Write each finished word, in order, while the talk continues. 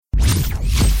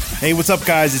Hey, what's up,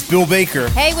 guys? It's Bill Baker.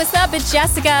 Hey, what's up? It's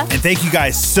Jessica. And thank you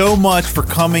guys so much for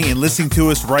coming and listening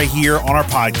to us right here on our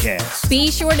podcast.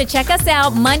 Be sure to check us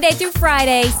out Monday through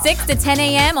Friday, 6 to 10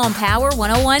 a.m. on Power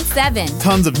 101.7.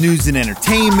 Tons of news and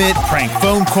entertainment, prank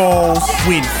phone calls,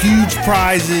 win huge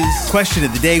prizes, question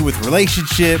of the day with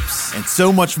relationships, and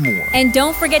so much more. And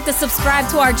don't forget to subscribe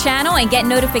to our channel and get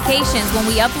notifications when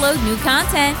we upload new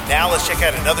content. Now let's check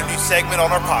out another new segment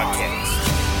on our podcast.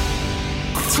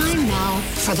 Time now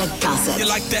for the gossip. You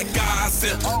like that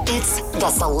gossip? It's the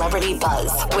Celebrity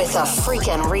Buzz with a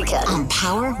freaking Rican on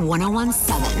Power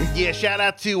 101.7. Yeah, shout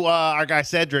out to our guy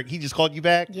Cedric. He just called you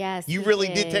back? Yes. You really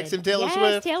did text him Taylor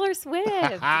Swift? Taylor Swift.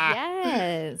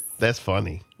 Yes. That's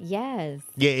funny. Yes.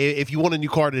 Yeah, if you want a new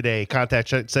car today, contact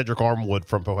Cedric Armwood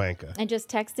from Pohanka. And just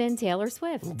text in Taylor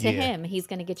Swift to him. He's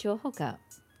going to get you a hookup.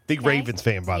 Big Ravens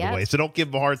fan, by the way. So don't give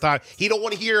him a hard time. He don't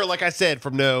want to hear, like I said,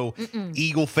 from no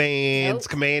Eagle fans,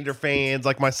 Commander fans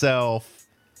like myself.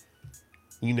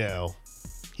 You know.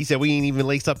 He said we ain't even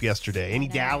laced up yesterday. Any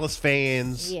Dallas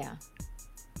fans? Yeah.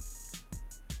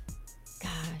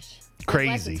 Gosh.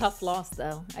 Crazy. That's a tough loss,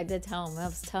 though. I did tell him that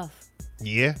was tough.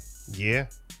 Yeah.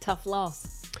 Tough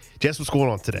loss. Jess, what's going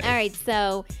on today? All right,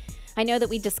 so I know that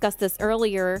we discussed this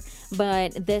earlier,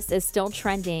 but this is still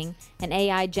trending. An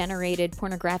AI-generated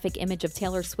pornographic image of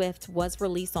Taylor Swift was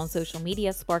released on social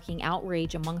media, sparking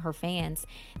outrage among her fans.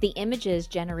 The images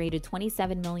generated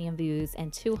 27 million views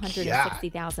and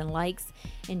 260,000 likes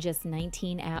in just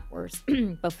 19 hours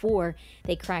before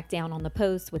they cracked down on the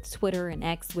post with Twitter and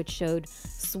X, which showed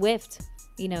Swift,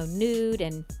 nude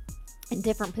and in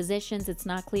different positions. It's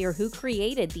not clear who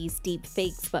created these deep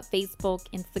fakes, but Facebook,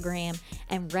 Instagram,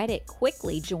 and Reddit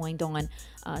quickly joined on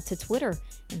to Twitter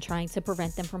in trying to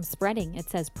prevent them from spreading. It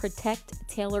says protect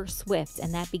Taylor Swift,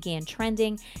 and that began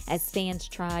trending as fans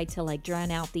tried to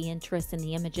drown out the interest in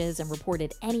the images and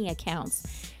reported any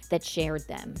accounts that shared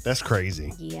them. That's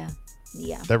crazy.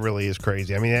 Yeah. That really is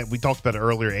crazy. I mean, we talked about it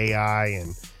earlier, AI,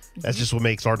 and that's just what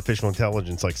makes artificial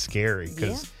intelligence scary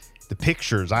because the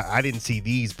pictures, I didn't see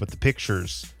these, but the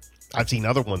pictures, I've seen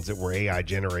other ones that were AI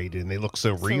generated and they look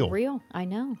so real. So real, I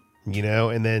know.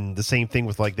 And then the same thing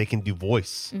with they can do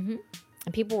voice. Mm-hmm.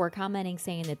 And people were commenting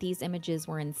saying that these images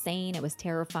were insane. It was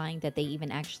terrifying that they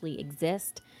even actually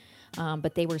exist.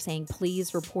 But they were saying,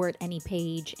 please report any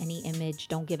page, any image.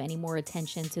 Don't give any more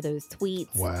attention to those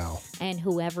tweets. Wow. And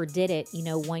whoever did it,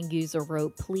 one user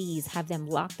wrote, please have them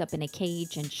locked up in a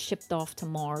cage and shipped off to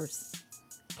Mars.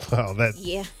 Well,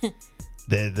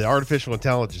 the artificial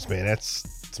intelligence, man, that's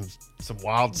some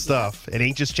wild stuff. It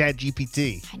ain't just Chat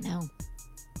GPT.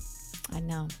 I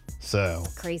know. So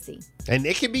crazy. And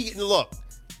it can be, look,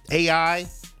 AI,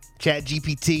 Chat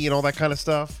GPT, and all that kind of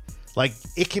stuff.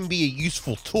 It can be a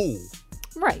useful tool.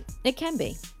 Right. It can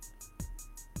be.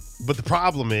 But the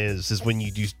problem is when you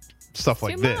do stuff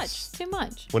like this. Too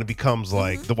much. When it becomes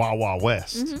the Wild Wild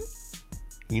West.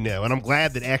 And I'm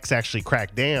glad that X actually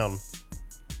cracked down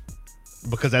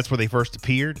because that's where they first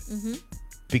appeared.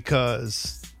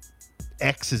 Because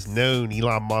X is known,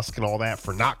 Elon Musk and all that,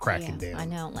 for not cracking down. I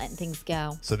know, letting things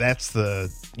go. So that's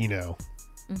the,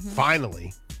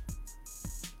 finally.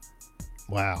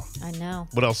 Wow. I know.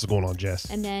 What else is going on,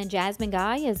 Jess? And then Jasmine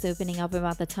Guy is opening up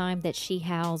about the time that she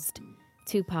housed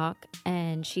Tupac,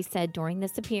 and she said during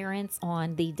this appearance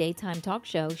on the daytime talk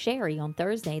show Sherry on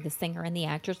Thursday, the singer and the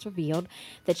actress revealed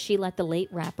that she let the late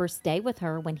rapper stay with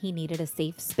her when he needed a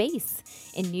safe space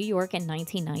in New York in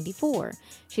 1994.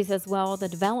 She says, well, the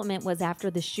development was after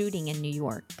the shooting in New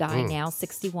York. Guy, now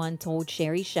 61, told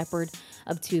Sherry Shepherd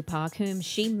of Tupac, whom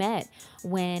she met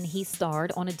when he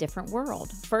starred on A Different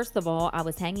World. First of all, I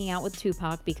was hanging out with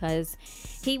Tupac because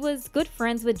he was good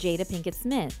friends with Jada Pinkett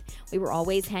Smith. We were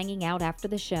always hanging out after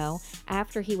the show.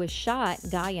 After he was shot,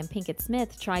 Guy and Pinkett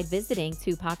Smith tried visiting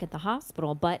Tupac at the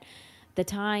hospital, but the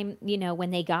time,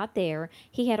 when they got there,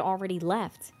 he had already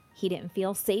left. He didn't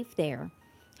feel safe there.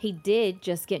 He did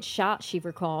just get shot, she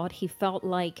recalled. He felt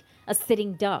like a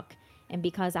sitting duck. And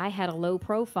because I had a low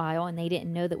profile and they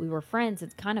didn't know that we were friends,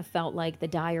 it kind of felt like the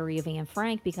Diary of Anne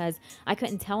Frank because I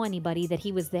couldn't tell anybody that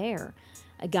he was there.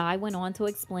 A Guy went on to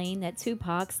explain that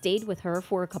Tupac stayed with her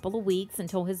for a couple of weeks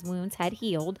until his wounds had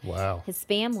healed. Wow. His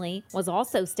family was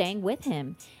also staying with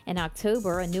him. In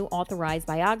October, a new authorized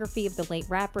biography of the late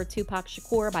rapper Tupac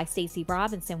Shakur by Stacey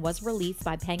Robinson was released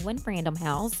by Penguin Random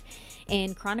House.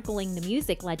 In chronicling the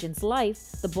music legend's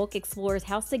life, the book explores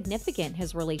how significant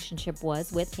his relationship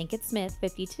was with Pinkett Smith,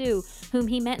 52, whom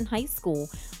he met in high school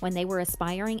when they were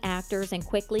aspiring actors and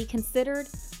quickly considered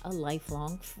a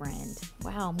lifelong friend.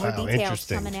 Wow, more details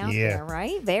coming out there,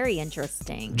 right? Very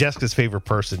interesting. Jessica's favorite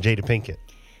person, Jada Pinkett.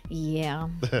 Yeah.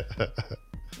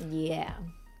 Yeah.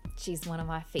 She's one of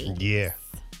my favorites. Yeah.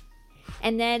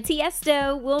 And then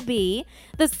Tiesto will be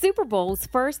the Super Bowl's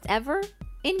first ever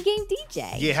in-game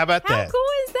DJ. Yeah, how about that? How cool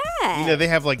is that? You know, they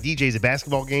have like DJs at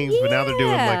basketball games, but now they're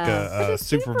doing like for a the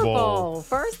Super Bowl.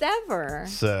 First ever.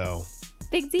 So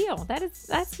Big deal.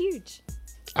 That's huge.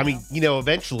 I mean, you know,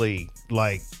 eventually,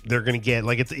 like, they're going to get,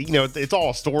 like, it's, you know, it's all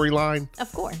a storyline.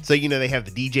 Of course. So, you know, they have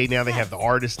the DJ now, they have the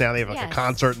artist now, they have, like, Yes. a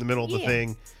concert in the middle of the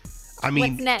thing. I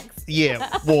mean, What's next? Yeah.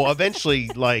 Well, eventually,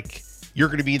 like, you're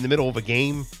going to be in the middle of a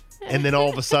game, and then all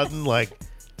of a sudden, like,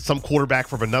 some quarterback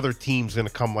from another team's going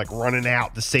to come, like, running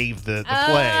out to save the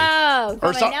play. Oh,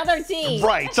 from another team.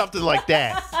 Right, something like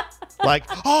that. Like,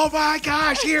 oh my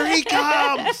gosh, here he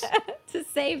comes. To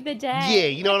save the day. Yeah,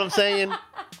 you know what I'm saying?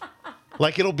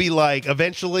 Like, it'll be like,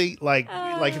 eventually, like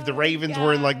if the Ravens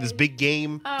were in like this big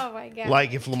game. Oh my God.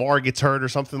 Like if Lamar gets hurt or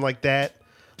something like that.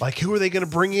 Like, who are they going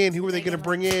to bring in? Who are they going to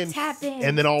bring in? Tap in.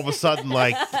 And then all of a sudden,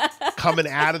 like, coming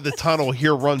out of the tunnel,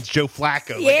 here runs Joe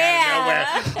Flacco. Like, Yeah.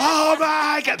 out of nowhere. Oh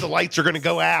my God, the lights are going to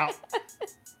go out.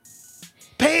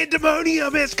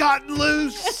 Pandemonium has gotten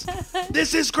loose.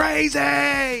 This is crazy.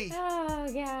 Oh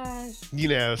gosh. You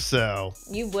know, so.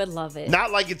 You would love it.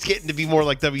 Not like it's getting to be more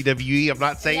like WWE. I'm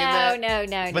not saying that.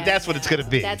 No. But that's what it's going to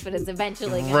be. That's what it's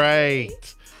eventually going Right.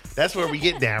 to be. That's where we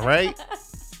get now, right?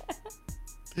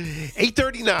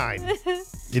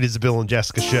 8:39. It is the Bill and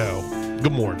Jessica Show.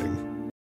 Good morning.